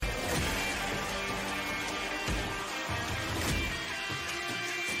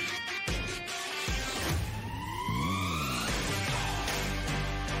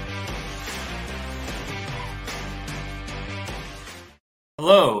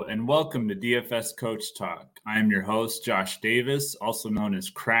Hello and welcome to DFS Coach Talk. I am your host, Josh Davis, also known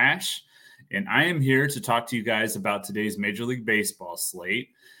as Crash, and I am here to talk to you guys about today's Major League Baseball slate.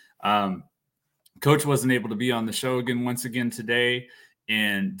 Coach wasn't able to be on the show once again today,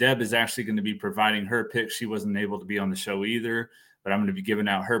 and Deb is actually going to be providing her picks. She wasn't able to be on the show either, but I'm going to be giving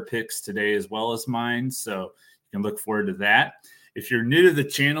out her picks today as well as mine, so you can look forward to that. If you're new to the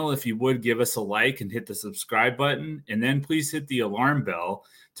channel, if you would give us a like and hit the subscribe button, and then please hit the alarm bell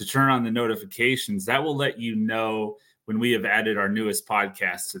to turn on the notifications. That will let you know when we have added our newest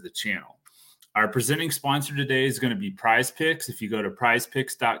podcast to the channel. Our presenting sponsor today is going to be Prize Picks. If you go to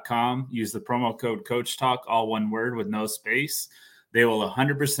prizepicks.com, use the promo code Coach Talk, all one word with no space. They will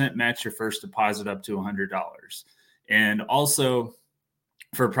 100% match your first deposit up to $100. And also,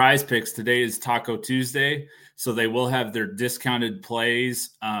 for Prize Picks, today is Taco Tuesday, so they will have their discounted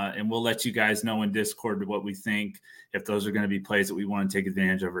plays, and we'll let you guys know in Discord what we think, if those are going to be plays that we want to take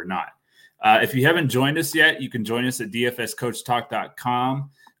advantage of or not. If you haven't joined us yet, you can join us at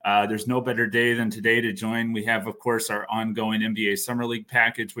dfscoachtalk.com. There's no better day than today to join. We have, of course, our ongoing NBA Summer League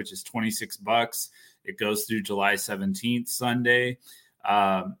package, which is $26. It goes through July 17th, Sunday,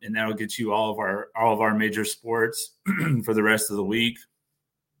 and that'll get you all of our major sports for the rest of the week.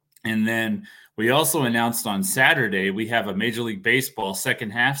 And then we also announced on Saturday, we have a Major League Baseball second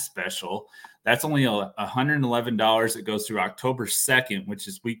half special. That's only $111. It goes through October 2nd, which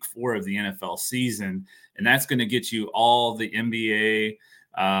is week 4 of the NFL season. And that's going to get you all the NBA,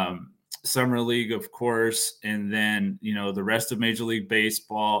 Summer League, of course, and then, the rest of Major League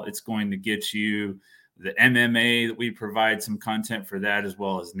Baseball. It's going to get you the MMA that we provide some content for that, as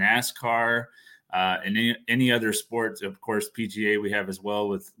well as NASCAR. And any other sports, of course, PGA we have as well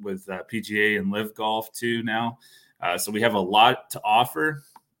with PGA and Live Golf too now. So we have a lot to offer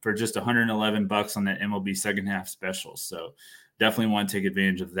for just $111 on that MLB second half special. So definitely want to take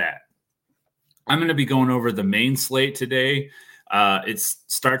advantage of that. I'm going to be going over the main slate today. It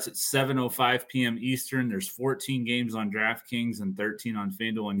starts at 7:05 p.m. Eastern. There's 14 games on DraftKings and 13 on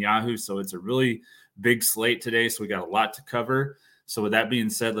FanDuel and Yahoo. So it's a really big slate today. So we got a lot to cover. So with that being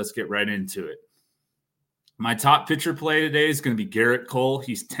said, let's get right into it. My top pitcher play today is going to be Gerrit Cole.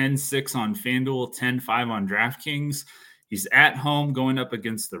 He's 10-6 on FanDuel, 10-5 on DraftKings. He's at home going up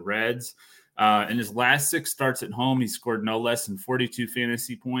against the Reds. In his last 6 starts at home, he scored no less than 42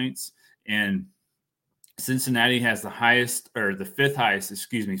 fantasy points. And Cincinnati has the fifth highest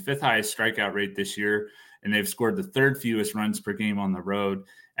strikeout rate this year. And they've scored the third fewest runs per game on the road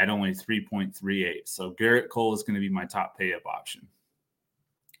at only 3.38. So Gerrit Cole is going to be my top pay-up option.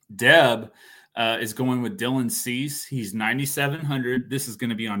 Deb is going with Dylan Cease. He's 9,700. This is going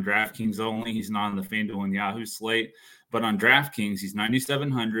to be on DraftKings only. He's not on the FanDuel and Yahoo slate, but on DraftKings, he's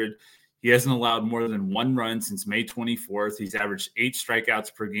 9,700. He hasn't allowed more than 1 run since May 24th. He's averaged 8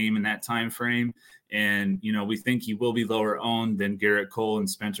 strikeouts per game in that time frame, and we think he will be lower owned than Gerrit Cole and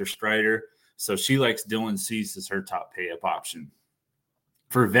Spencer Strider. So she likes Dylan Cease as her top pay-up option.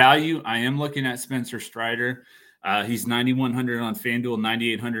 For value, I am looking at Spencer Strider. He's 9,100 on FanDuel,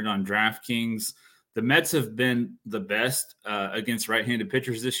 9,800 on DraftKings. The Mets have been the best against right-handed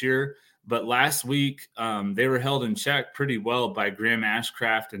pitchers this year, but last week they were held in check pretty well by Graham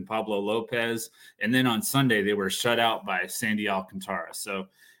Ashcraft and Pablo Lopez, and then on Sunday they were shut out by Sandy Alcantara. So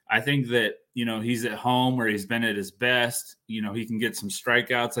I think that he's at home where he's been at his best. He can get some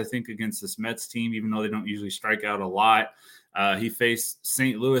strikeouts, I think, against this Mets team, even though they don't usually strike out a lot. He faced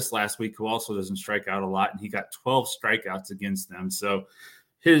St. Louis last week, who also doesn't strike out a lot, and he got 12 strikeouts against them. So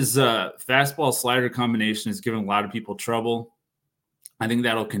his fastball slider combination is giving a lot of people trouble. I think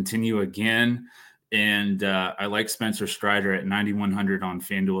that'll continue again. And I like Spencer Strider at 9,100 on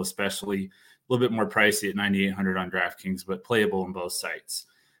FanDuel, especially a little bit more pricey at 9,800 on DraftKings, but playable on both sites.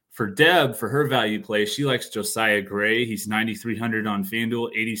 For Deb, for her value play, she likes Josiah Gray. He's 9,300 on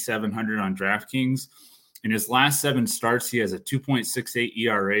FanDuel, 8,700 on DraftKings. In his last 7 starts, he has a 2.68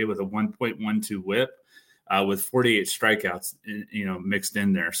 ERA with a 1.12 WHIP, with 48 strikeouts, mixed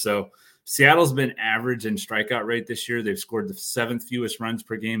in there. So Seattle's been average in strikeout rate this year. They've scored the 7th fewest runs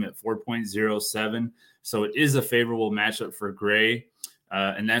per game at 4.07. So it is a favorable matchup for Gray,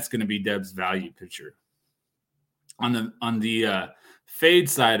 and that's going to be Deb's value pitcher. On the fade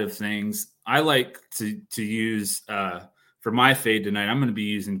side of things, I like to use for my fade tonight. I'm going to be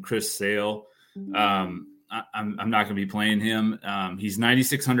using Chris Sale. I'm not going to be playing him. He's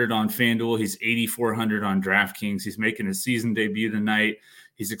 9,600 on FanDuel. He's 8,400 on DraftKings. He's making his season debut tonight.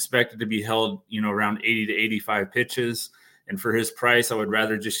 He's expected to be held, around 80 to 85 pitches. And for his price, I would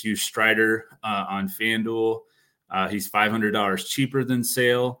rather just use Strider on FanDuel. He's $500 cheaper than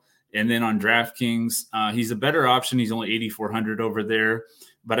Sale. And then on DraftKings, he's a better option. He's only 8,400 over there.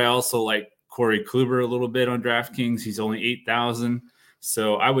 But I also like Corey Kluber a little bit on DraftKings. He's only 8,000.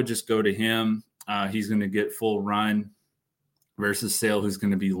 So I would just go to him. He's going to get full run versus Sale, who's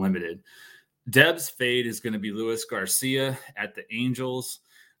going to be limited. Deb's fade is going to be Luis Garcia at the Angels.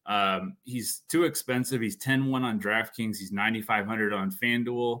 He's too expensive. He's 10-1 on DraftKings. He's 9,500 on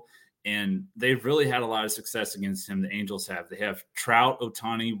FanDuel. And they've really had a lot of success against him. The Angels have. They have Trout,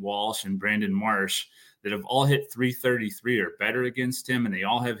 Ohtani, Walsh, and Brandon Marsh that have all hit 333 or better against him, and they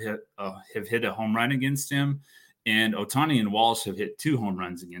all have hit a home run against him. And Ohtani and Walsh have hit 2 home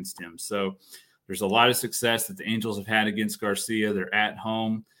runs against him. So there's a lot of success that the Angels have had against Garcia. They're at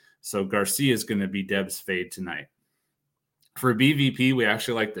home. So Garcia is going to be Deb's fade tonight. For BVP, we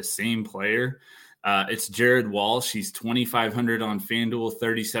actually like the same player. It's Jared Walsh. He's 2,500 on FanDuel,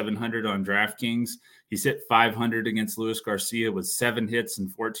 3,700 on DraftKings. He's hit 500 against Luis Garcia with 7 hits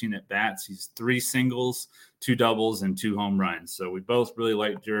and 14 at-bats. He's 3 singles, 2 doubles, and 2 home runs. So we both really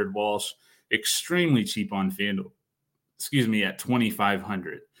like Jared Walsh. Extremely cheap on FanDuel. At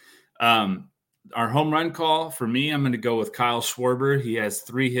 2,500. Our home run call, for me, I'm going to go with Kyle Schwarber. He has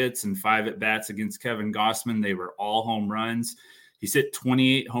 3 hits and 5 at-bats against Kevin Gausman. They were all home runs. He's hit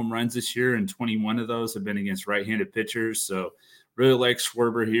 28 home runs this year, and 21 of those have been against right-handed pitchers. So really like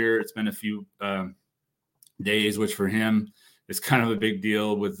Schwarber here. It's been a few days, which for him is kind of a big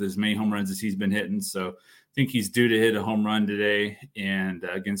deal with as many home runs as he's been hitting. So I think he's due to hit a home run today and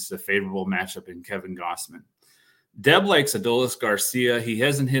against a favorable matchup in Kevin Gausman. Deb likes Adolis Garcia. He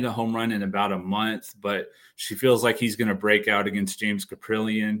hasn't hit a home run in about a month, but she feels like he's going to break out against James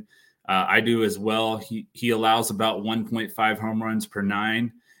Kaprielian. I do as well. He allows about 1.5 home runs per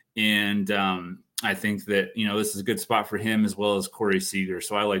 9. And I think that, this is a good spot for him as well as Corey Seager.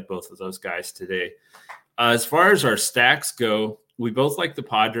 So I like both of those guys today. As far as our stacks go, we both like the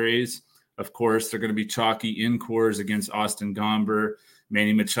Padres. Of course, they're going to be chalky in Coors against Austin Gomber,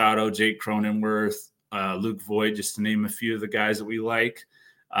 Manny Machado, Jake Cronenworth, Luke Voigt, just to name a few of the guys that we like.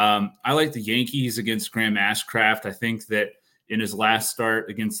 I like the Yankees against Graham Ashcraft. I think that in his last start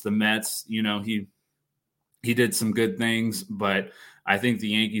against the Mets, he did some good things, but I think the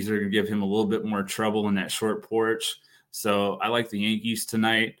Yankees are going to give him a little bit more trouble in that short porch. So I like the Yankees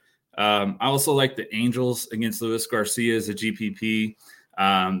tonight. I also like the Angels against Luis Garcia as a GPP.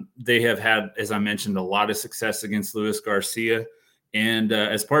 They have had, as I mentioned, a lot of success against Luis Garcia. And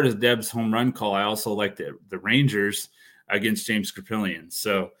as part of Deb's home run call, I also like the Rangers against James Kaprielian.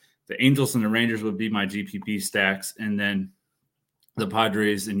 So the Angels and the Rangers would be my GPP stacks. And then the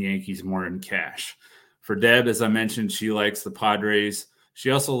Padres and Yankees more in cash. For Deb, as I mentioned, she likes the Padres.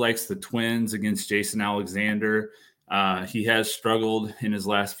 She also likes the Twins against Jason Alexander. He has struggled in his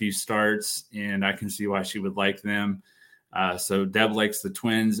last few starts, and I can see why she would like them. So Deb likes the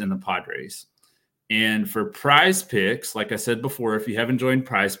Twins and the Padres. And for Prize Picks, like I said before, if you haven't joined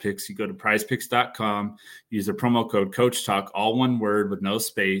Prize Picks, you go to prizepicks.com, use the promo code Coach Talk, all one word with no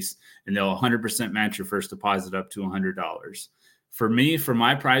space, and they'll 100% match your first deposit up to $100. For me, for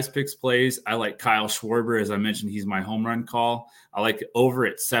my Prize Picks plays, I like Kyle Schwarber. As I mentioned, he's my home run call. I like it over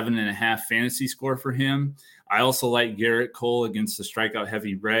at 7.5 fantasy score for him. I also like Garrett Cole against the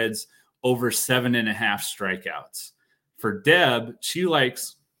strikeout-heavy Reds, over 7.5 strikeouts. For Deb, she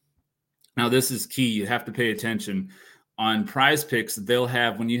likes – now this is key. You have to pay attention. On Prize Picks, they'll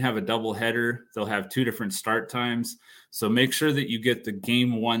have – when you have a doubleheader, they'll have 2 different start times. So make sure that you get the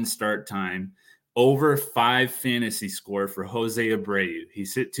Game 1 start time. Over 5 fantasy score for Jose Abreu.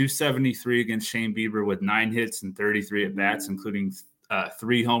 He's hit 273 against Shane Bieber with 9 hits and 33 at-bats, including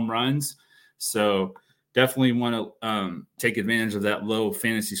 3 home runs. So definitely want to take advantage of that low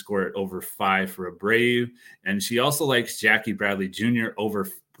fantasy score at over 5 for Abreu. And she also likes Jackie Bradley Jr. over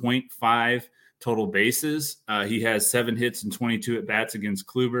 0.5 total bases. He has 7 hits and 22 at-bats against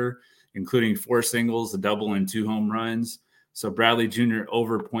Kluber, including 4 singles, a double, and 2 home runs. So Bradley Jr.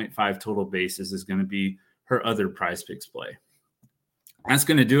 over 0.5 total bases is going to be her other Prize Picks play. That's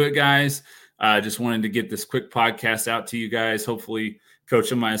going to do it, guys. Just wanted to get this quick podcast out to you guys. Hopefully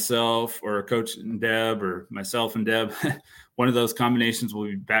Coach and myself, or Coach and Deb, or myself and Deb, one of those combinations will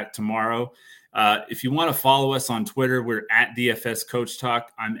be back tomorrow. If you want to follow us on Twitter, we're at DFS Coach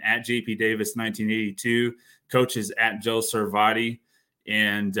Talk. I'm at JP Davis 1982. Coach is at Joe Servati.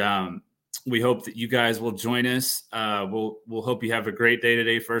 And we hope that you guys will join us. We'll hope you have a great day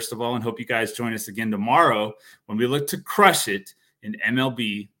today, first of all, and hope you guys join us again tomorrow when we look to crush it in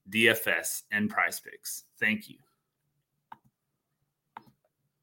MLB, DFS, and Prize Picks. Thank you.